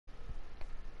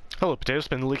Hello, Potato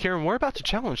Spindle here, and we're about to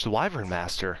challenge the Wyvern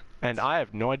Master. And I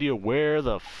have no idea where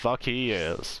the fuck he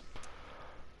is.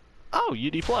 Oh,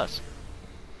 UD+.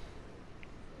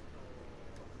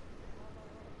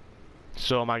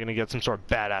 So am I gonna get some sort of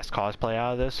badass cosplay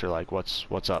out of this, or like, what's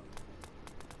up?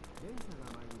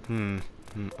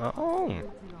 Oh,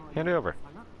 hand it over.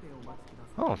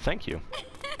 Oh, thank you.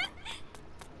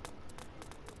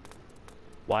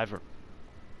 Wyvern.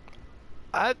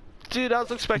 Dude, I was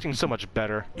expecting so much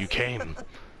better. You came.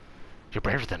 You're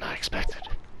braver than I expected.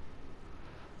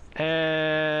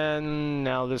 And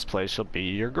now this place shall be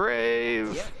your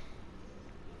grave. Yeah.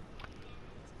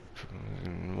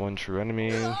 One true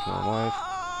enemy, one life.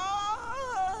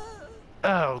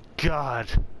 Oh God.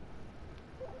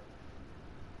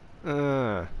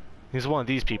 He's one of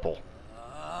these people.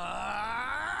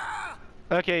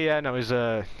 Okay, yeah, no, he's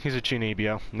a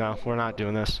Chunibyo. No, we're not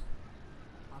doing this.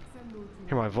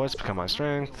 Hear my voice become my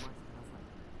strength.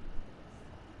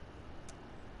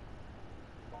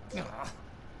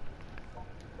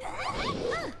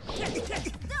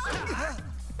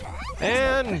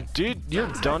 And, dude,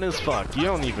 you're done as fuck. You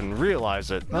don't even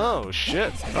realize it. Oh,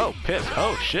 shit. Oh, piss.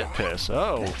 Oh, shit, piss.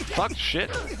 Oh, fuck,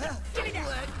 shit.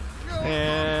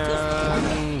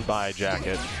 And... bye,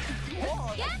 jacket.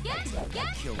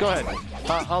 Go ahead.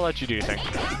 I'll let you do your thing.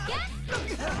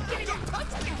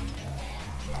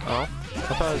 Oh, I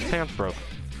thought his pants broke.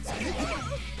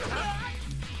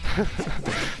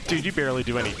 Dude, you barely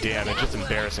do any damage. It's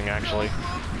embarrassing, actually.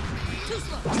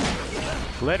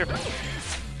 Later.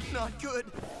 Not good.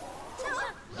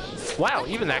 Wow,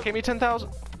 even that gave me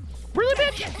 10,000. Really,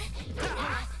 bitch?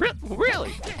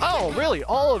 Really? Oh, really?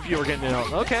 All of you are getting it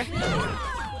out. Okay.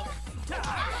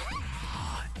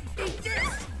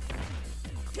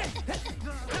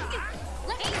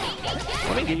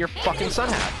 Let me get your fucking sun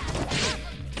hat.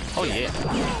 Oh yeah.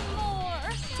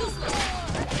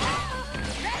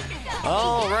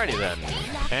 Alrighty then.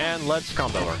 And let's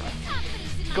combo her.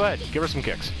 Go ahead, give her some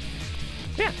kicks.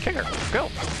 Yeah, kick her. Go.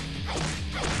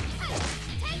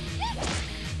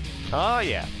 Oh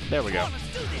yeah, there we go.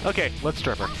 Okay, let's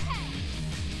strip her.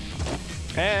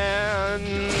 And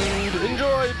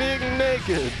enjoy being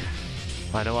naked.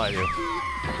 I know I do.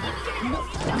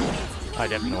 I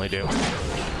definitely do.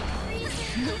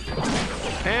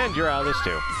 And you're out of this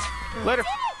too. Later.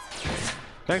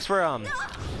 Thanks for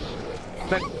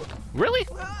really?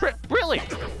 Really?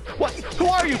 What? Who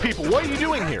are you people? What are you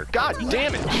doing here? God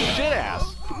damn it, shit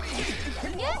ass.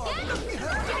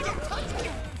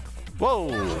 Whoa.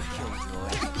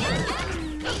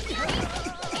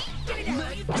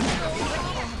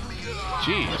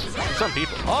 Jeez, some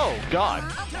people. Oh God.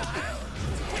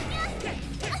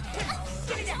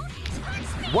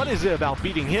 What is it about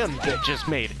beating him that just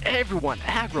made everyone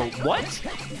aggro? What?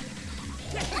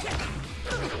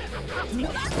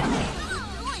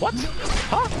 What?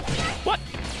 Huh? What?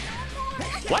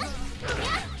 What?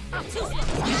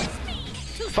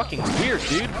 Fucking weird,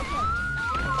 dude.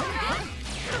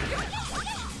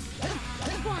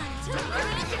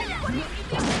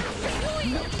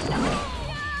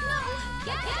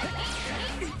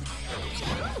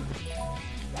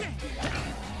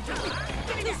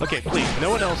 Okay, please,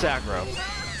 no one else aggro.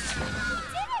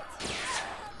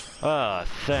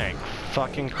 Thank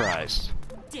fucking Christ.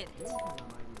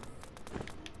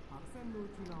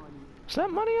 Is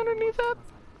that money underneath that?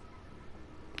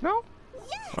 No?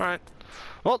 Alright.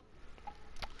 Well,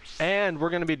 and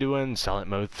we're gonna be doing Silent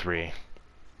Mode 3.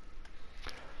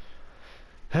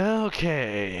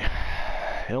 Okay.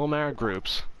 Ilmar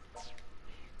groups.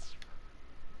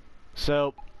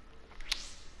 So,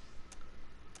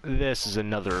 this is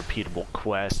another repeatable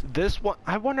quest. This one,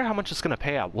 I wonder how much it's gonna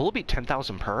pay out. Will it be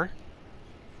 10,000 per?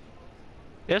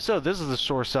 If so, this is the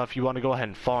sort of stuff you want to go ahead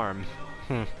and farm.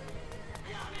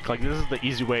 Like, this is the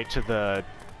easy way to the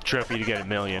trophy to get 1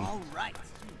 million.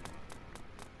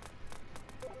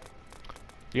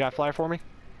 You got a flyer for me?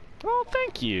 Oh,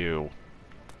 thank you.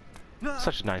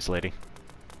 Such a nice lady.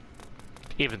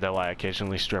 Even though I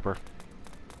occasionally strip her.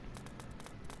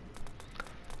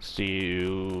 See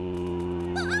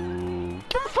you.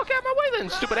 Get the fuck out of my way then,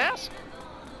 stupid ass!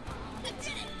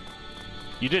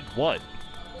 You did what?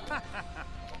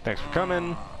 Thanks for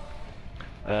coming.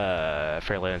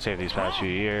 Fairland saved these past few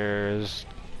years.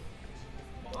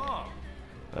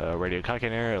 Radio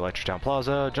Kaken area, Electric Town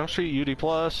Plaza, Jump Street, UD+,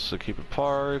 Akiba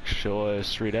Park, Showa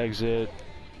Street Exit.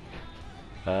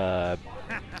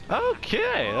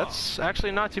 Okay, that's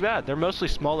actually not too bad. They're mostly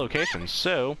small locations,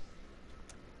 so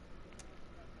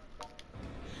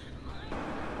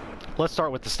let's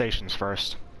start with the stations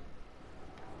first.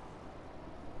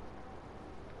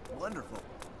 Wonderful.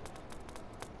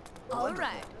 All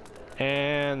right.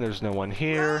 And there's no one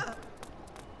here.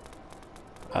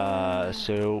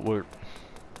 So we're...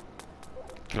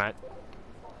 Can I...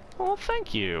 Oh,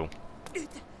 thank you.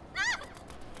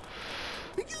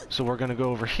 So we're gonna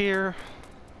go over here.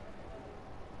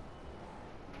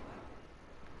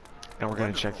 And we're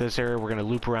gonna check this area. We're gonna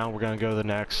loop around. We're gonna go to the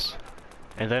next.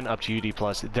 And then up to UD+.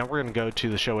 Then we're gonna go to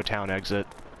the Showa Town exit.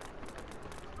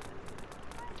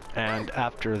 And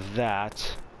after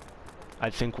that, I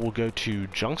think we'll go to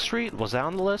Junk Street. Was that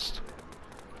on the list?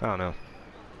 I don't know.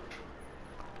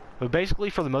 But basically,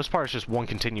 for the most part, it's just one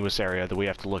continuous area that we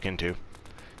have to look into.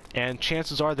 And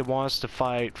chances are they want us to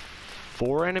fight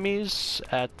 4 enemies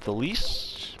at the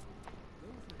least.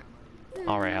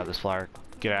 Alright, have this flyer.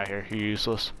 Get out of here, you're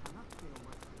useless.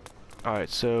 Alright,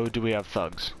 so do we have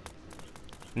thugs?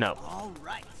 No.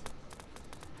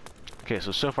 Okay,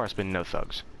 so far it's been no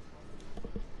thugs.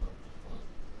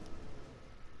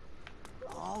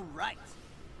 Alright.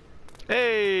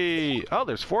 Hey! Oh,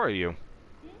 there's 4 of you.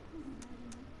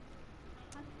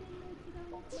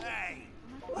 Hey.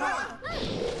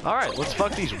 Alright, let's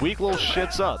fuck these weak little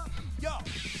shits up.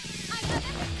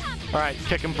 Alright,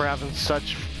 kick him for having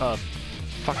such a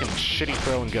fucking shitty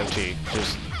throw and goatee.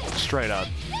 Just straight up.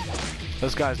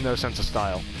 This guy's no sense of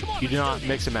style. You do not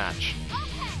mix and match.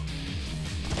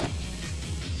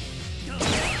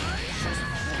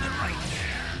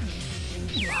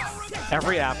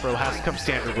 Every afro has to come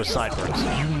standard with sideburns.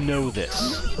 You know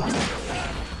this.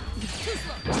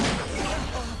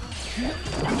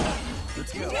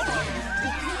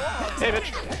 Hey,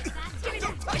 bitch.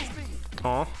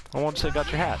 Aw, I wanted to say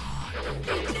got your hat.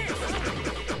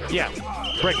 Yeah,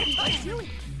 break it.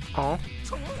 Aw.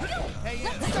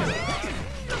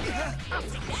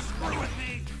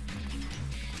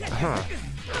 Huh.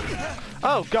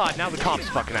 Oh god, now the cops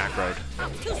fucking aggroed.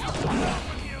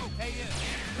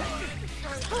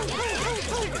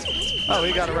 Oh,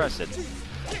 he got arrested.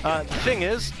 The thing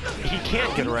is, he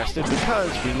can't get arrested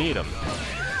because we need him.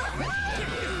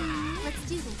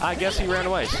 I guess he ran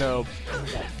away, so...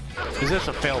 Is this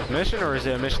a failed mission, or is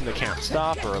it a mission that can't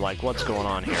stop, or like, what's going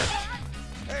on here?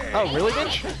 Oh, really,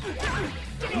 bitch?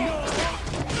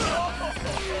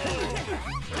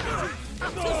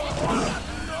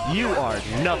 You are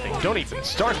nothing. Don't even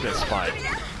start this fight.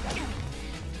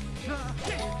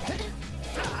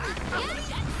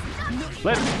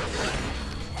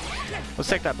 Let's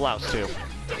take that blouse, too.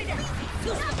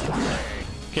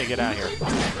 Okay, get out of here.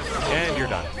 And you're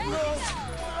done.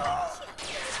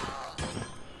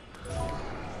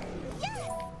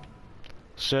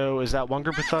 So, is that one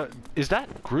group of is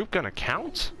that group gonna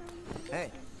count? Hey.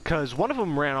 Because one of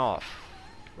them ran off.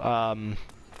 Huh.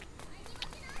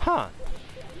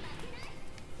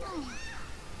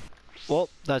 Well,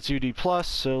 that's UD+,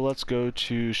 so let's go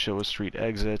to Showa Street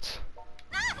exit.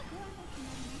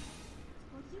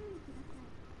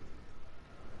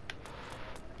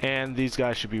 And these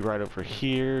guys should be right over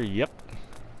here. Yep.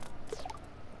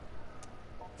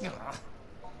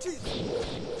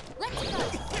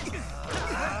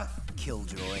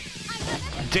 Killjoy.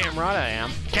 Damn right I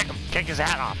am. Kick him. Kick his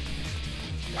hat off.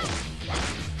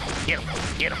 Get him.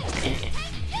 Get him.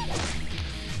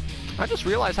 I just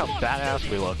realized how badass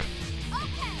we look.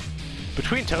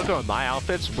 Between Toko and my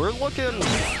outfits, we're looking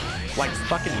like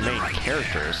fucking main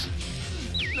characters.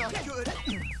 Not good.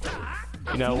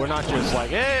 You know, we're not just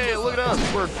like, hey, look at us,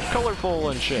 we're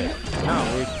colorful and shit. No,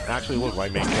 we actually look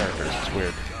like main characters. It's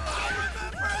weird.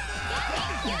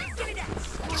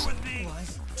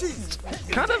 It's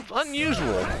kind of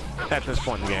unusual at this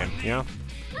point in the game, you know?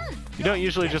 You don't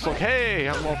usually just look, hey,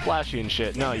 I'm all flashy and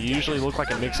shit. No, you usually look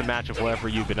like a mix and match of whatever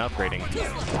you've been upgrading.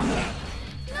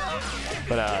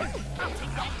 But,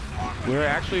 we're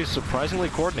actually surprisingly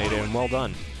coordinated and well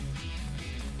done.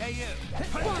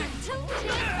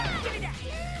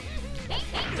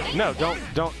 No, don't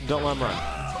let him run.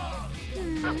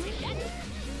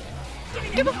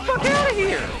 Get the fuck out of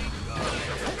here!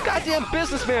 Goddamn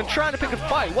businessman trying to pick a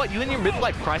fight. What, you in your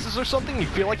midlife crisis or something? You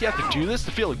feel like you have to do this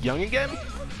to feel young again?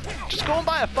 Just go and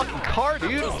buy a fucking car,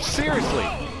 dude. Seriously.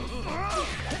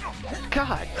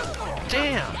 God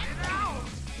damn.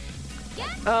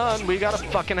 And we got a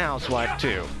fucking housewife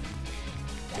too.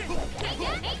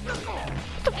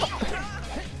 What the fuck?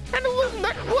 And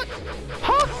what?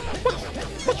 Huh?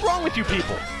 What's wrong with you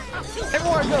people?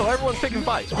 Everywhere I go, everyone's picking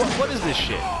fights. What is this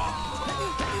shit?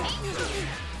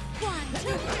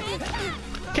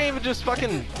 Can't even just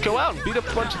fucking go out and beat up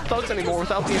a bunch of thugs anymore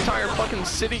without the entire fucking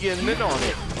city getting in on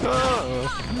it.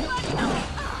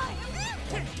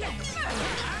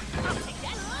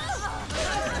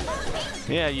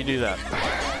 Yeah, you do that.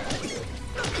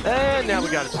 And now we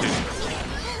got a student.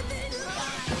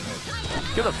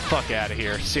 Get the fuck out of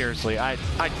here. Seriously, I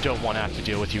don't want to have to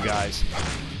deal with you guys.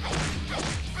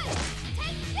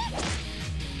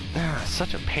 Ah,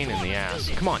 such a pain in the ass.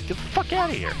 Come on, get the fuck out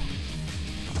of here.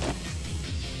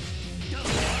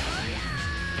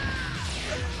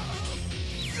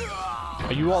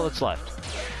 Are you all that's left?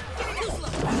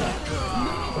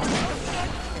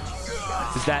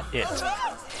 Is that it?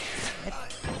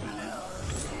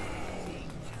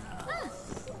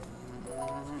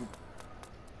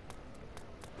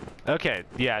 Okay,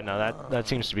 yeah, no, that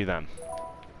seems to be them.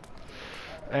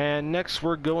 And next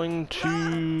we're going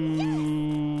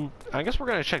to... I guess we're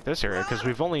going to check this area, because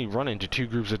we've only run into 2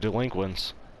 groups of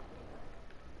delinquents.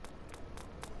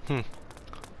 Am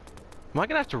I going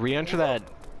to have to re-enter that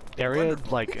area?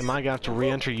 Like, am I going to have to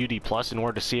re-enter UD Plus in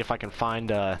order to see if I can find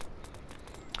that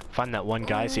one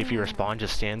guy, see if he respawned,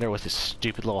 just stand there with his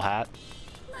stupid little hat?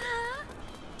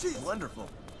 Wonderful.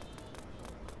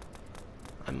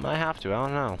 I might have to, I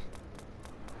don't know.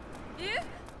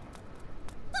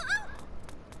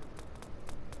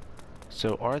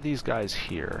 So, are these guys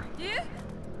here?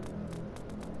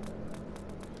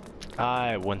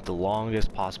 I went the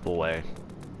longest possible way.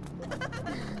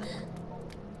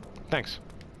 Thanks.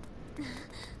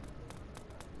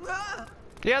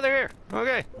 Yeah, they're here.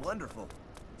 Okay. Wonderful.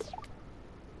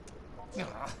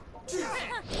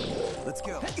 Let's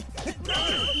go.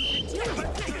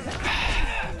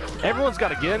 Everyone's got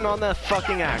to get in on that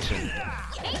fucking action.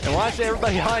 And when I say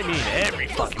everybody, I mean every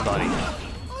fucking buddy.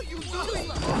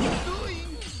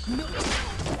 You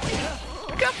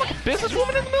got a fucking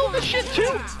businesswoman in the middle of this shit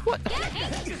too? What?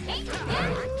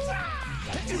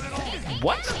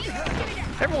 What?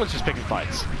 Everyone's just picking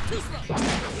fights.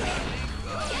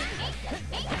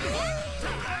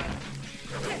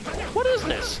 What is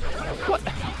this? What?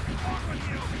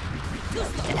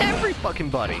 Every fucking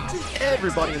buddy.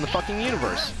 Everybody in the fucking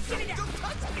universe.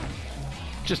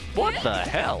 Just, what the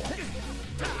hell?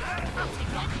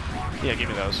 Yeah, give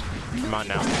me those. Come on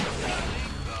now.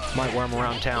 Might wear them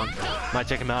around town. Might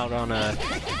take them out on a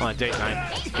date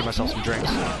night. Give myself some drinks.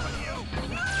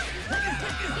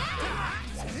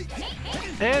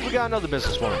 And we got another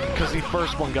businesswoman, because the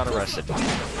first one got arrested.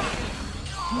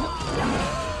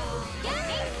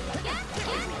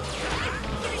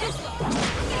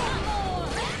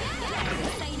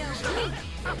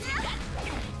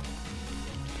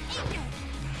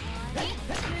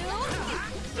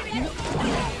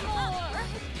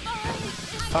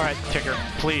 Alright, Ticker,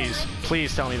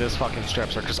 please tell me this fucking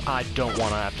strips her, because I don't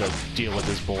want to have to deal with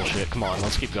this bullshit. Come on,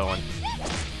 let's keep going.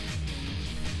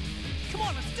 Come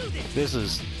on, let's do this. This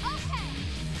is...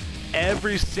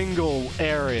 every single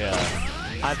area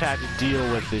I've had to deal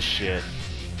with this shit.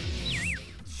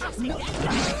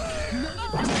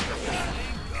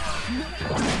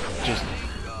 Just...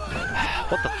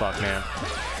 what the fuck, man?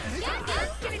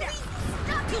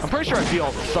 I'm pretty sure I beat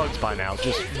all the thugs by now,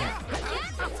 just...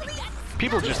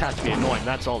 people just have to be annoying,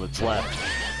 that's all that's left.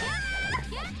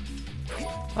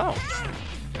 Oh.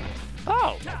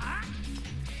 Oh!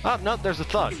 Oh, no, there's a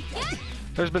thug.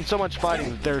 There's been so much fighting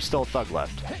that there's still a thug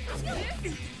left.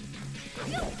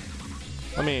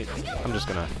 I'm just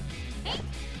gonna...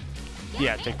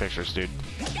 yeah, take pictures, dude.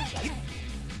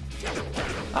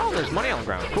 Oh, there's money on the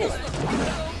ground, cool.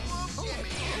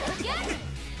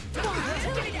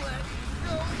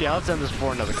 Yeah, let's end this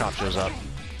before another cop shows up.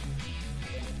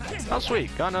 Oh,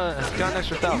 sweet. Got an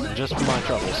extra 1,000 just for my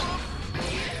troubles.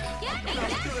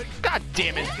 God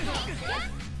damn it!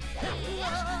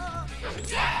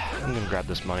 I'm gonna grab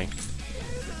this money.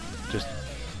 Just...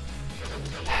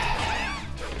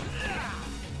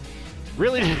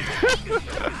 really?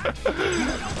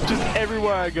 Just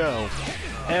everywhere I go.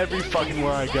 Every fucking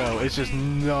where I go. It's just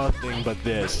nothing but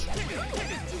this.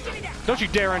 Don't you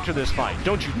dare enter this fight.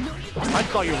 Don't you... I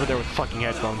saw you over there with fucking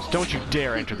headphones. Don't you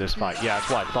dare enter this fight. Yeah, that's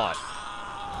what I thought.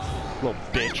 Little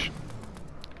bitch.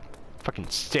 Fucking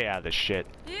stay out of this shit.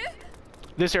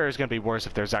 This area is gonna be worse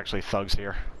if there's actually thugs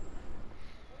here.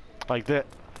 Like that.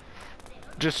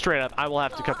 Just straight up, I will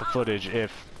have to cut the footage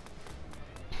if...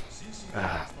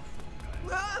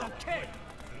 Okay.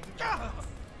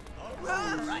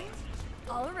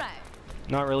 All right.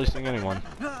 not really seeing anyone.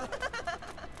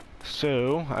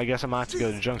 So, I guess I might have to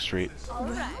go to Junk Street.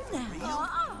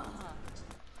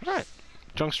 Alright,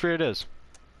 Junk Street it is.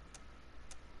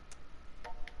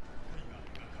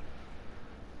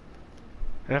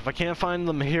 And if I can't find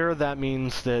them here, that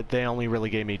means that they only really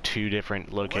gave me 2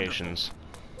 different locations.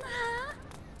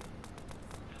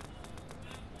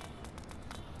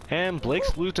 And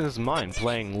Blake's losing his mind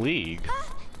playing League.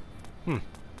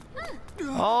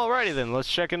 Alrighty then,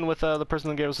 let's check in with the person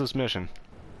that gave us this mission.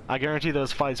 I guarantee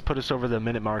those fights put us over the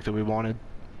minute mark that we wanted.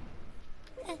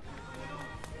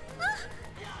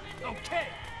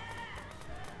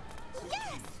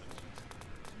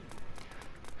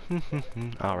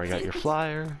 Already got your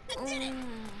flyer.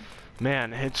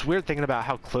 Man, it's weird thinking about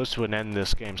how close to an end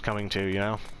this game's coming to, you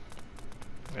know?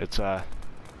 It's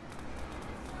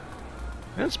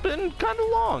been kind of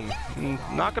long,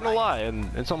 not gonna lie, and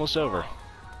it's almost over.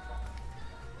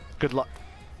 Good luck.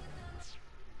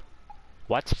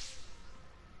 What?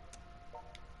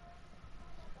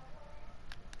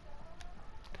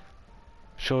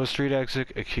 Showa Street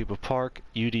exit, Akiba Park,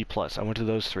 UD Plus. I went to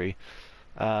those three.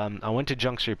 I went to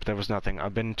Junk Street, but there was nothing.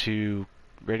 I've been to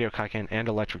Radio Kaikan and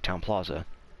Electric Town Plaza.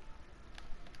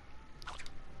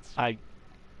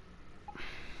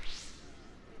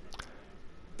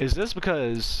 Is this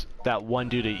because that one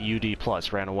dude at UD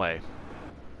Plus ran away?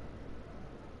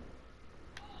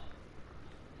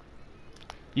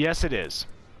 Yes, it is.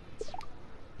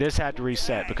 This had to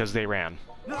reset because they ran.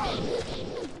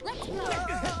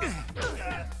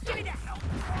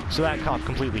 So that cop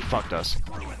completely fucked us.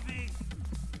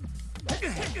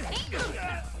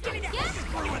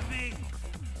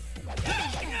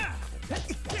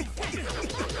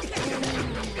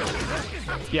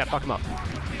 Yeah, fuck him up.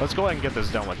 Let's go ahead and get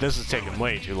this done with. This is taking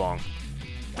way too long.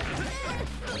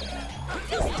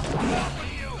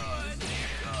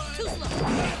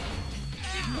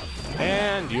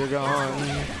 And you're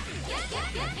gone.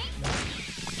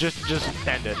 Just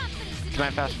end it. Can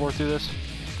I fast forward through this?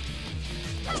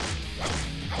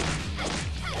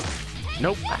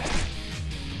 Nope.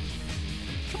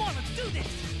 Come on, let's do this.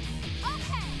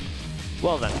 Okay.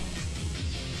 Well then.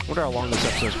 Wonder how long this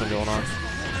episode's been going on.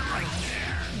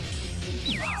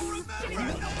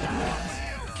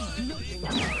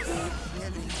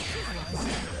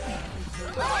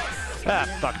 Ah,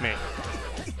 fuck me.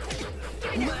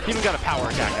 Even got a power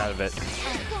attack out of it.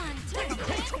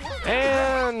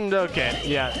 And okay,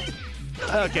 yeah.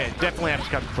 Okay, definitely have to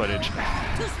cut the footage.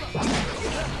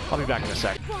 I'll be back in a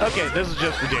sec. Okay, this is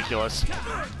just ridiculous.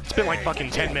 It's been like fucking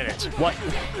 10 minutes. What?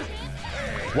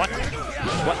 What?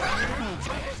 What?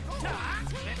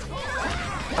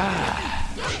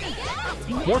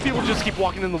 More people just keep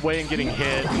walking in the way and getting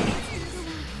hit.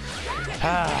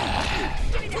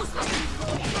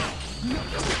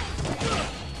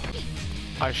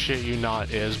 I shit you not,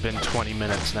 it has been 20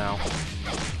 minutes now.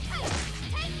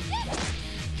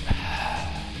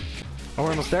 Oh, we're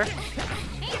almost there?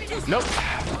 Nope.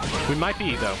 We might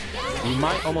be, though. We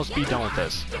might almost be done with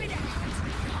this.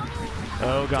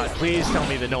 Oh god, please tell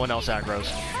me that no one else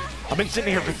aggroes. I've been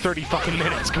sitting here for 30 fucking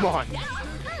minutes, come on.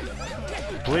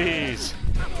 Please.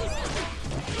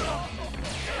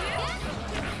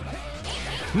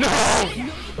 No!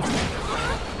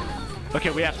 Okay,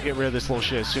 we have to get rid of this little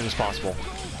shit as soon as possible.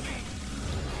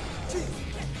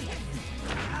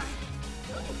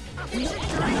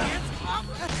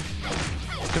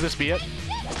 Could this be it?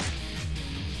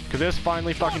 Could this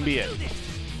finally fucking be it?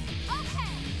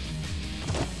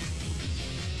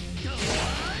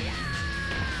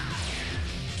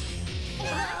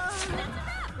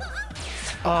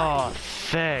 Oh,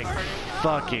 thank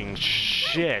fucking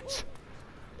shit.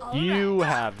 You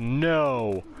have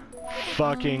no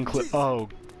fucking clue. Oh,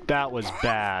 that was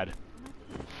bad.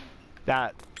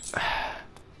 That...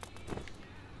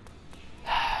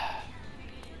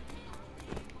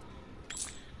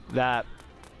 That...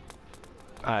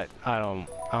 I don't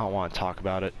want to talk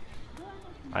about it.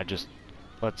 I just...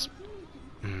 Let's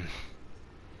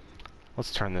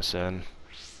turn this in.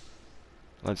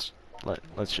 Let's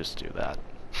just do that.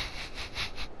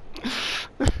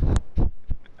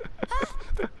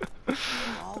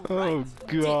 Oh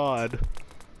god.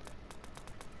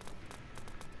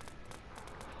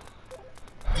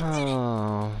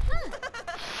 Oh,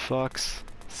 fuck's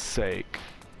sake.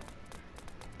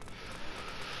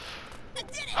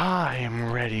 I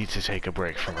am ready to take a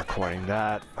break from recording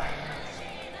that.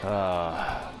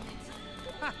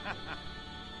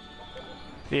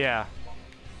 Yeah.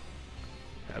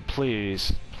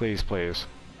 Please, please, please.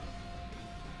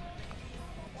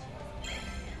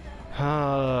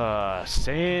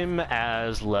 Same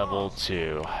as level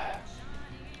 2.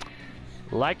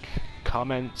 Like,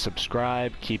 comment,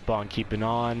 subscribe, keep on keeping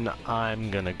on. I'm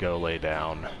gonna go lay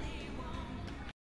down.